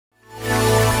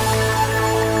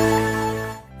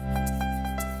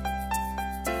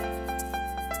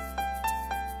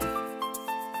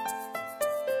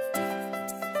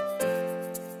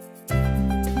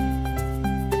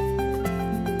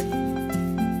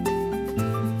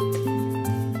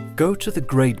Go to the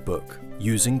Gradebook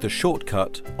using the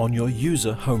shortcut on your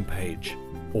user homepage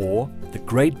or the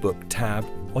Gradebook tab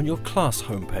on your class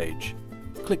homepage.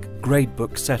 Click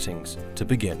Gradebook Settings to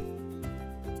begin.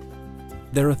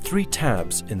 There are 3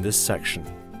 tabs in this section: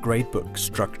 Gradebook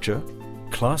Structure,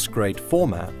 Class Grade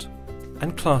Format,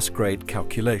 and Class Grade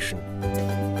Calculation.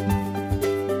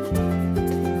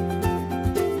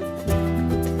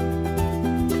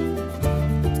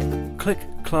 Click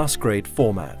Class Grade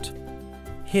Format.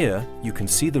 Here you can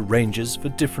see the ranges for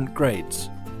different grades.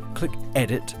 Click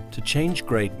Edit to change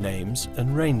grade names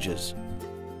and ranges.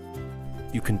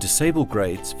 You can disable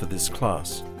grades for this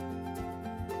class.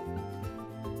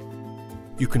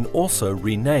 You can also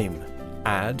rename,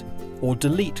 add, or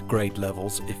delete grade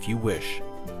levels if you wish.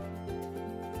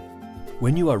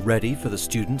 When you are ready for the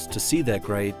students to see their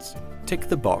grades, tick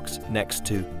the box next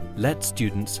to Let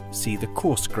Students See the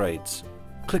Course Grades.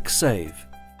 Click Save.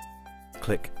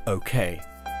 Click OK.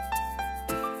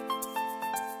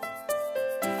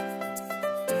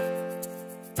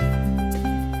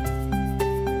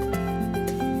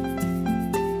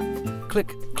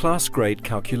 Click Class Grade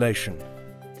Calculation.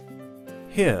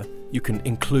 Here you can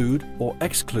include or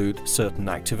exclude certain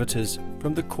activities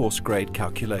from the course grade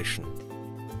calculation.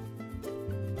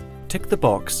 Tick the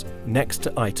box next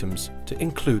to items to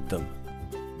include them.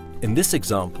 In this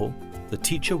example, the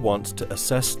teacher wants to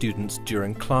assess students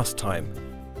during class time,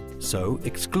 so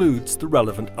excludes the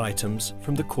relevant items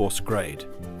from the course grade.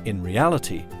 In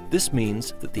reality, this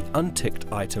means that the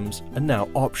unticked items are now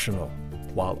optional,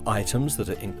 while items that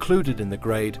are included in the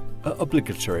grade are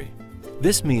obligatory.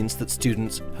 This means that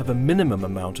students have a minimum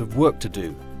amount of work to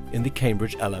do in the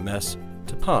Cambridge LMS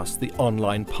to pass the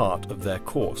online part of their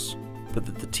course, but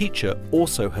that the teacher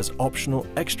also has optional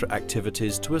extra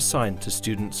activities to assign to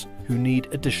students who need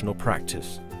additional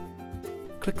practice.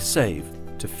 Click Save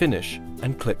to finish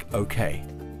and click OK.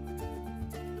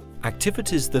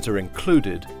 Activities that are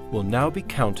included will now be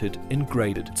counted in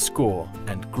graded score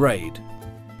and grade.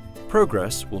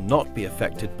 Progress will not be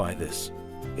affected by this.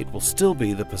 It will still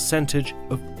be the percentage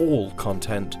of all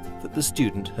content that the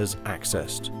student has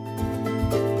accessed.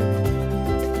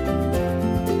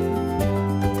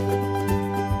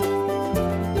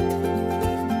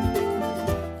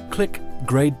 Click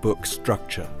Gradebook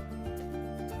Structure.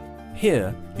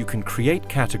 Here you can create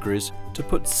categories to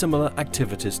put similar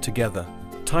activities together.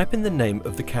 Type in the name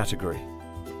of the category.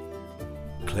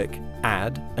 Click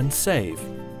Add and Save.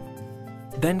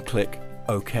 Then click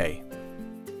OK.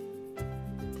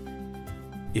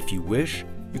 If you wish,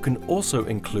 you can also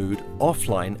include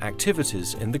offline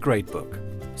activities in the gradebook,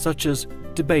 such as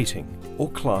debating or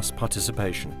class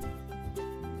participation.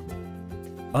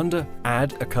 Under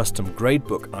Add a Custom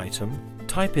Gradebook Item,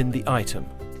 type in the item,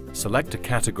 select a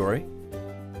category,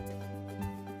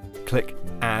 click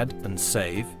Add and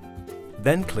Save,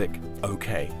 then click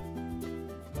OK.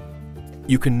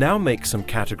 You can now make some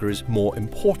categories more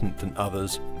important than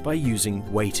others by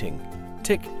using weighting.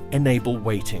 Tick Enable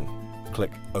Weighting,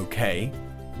 click OK,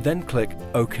 then click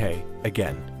OK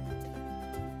again.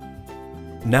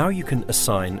 Now you can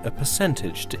assign a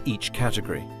percentage to each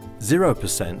category.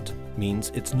 0%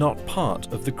 means it's not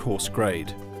part of the course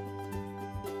grade.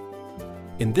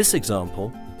 In this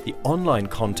example, the online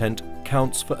content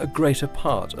counts for a greater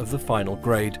part of the final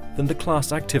grade than the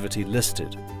class activity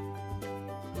listed.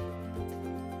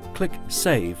 Click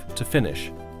Save to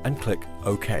finish and click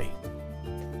OK.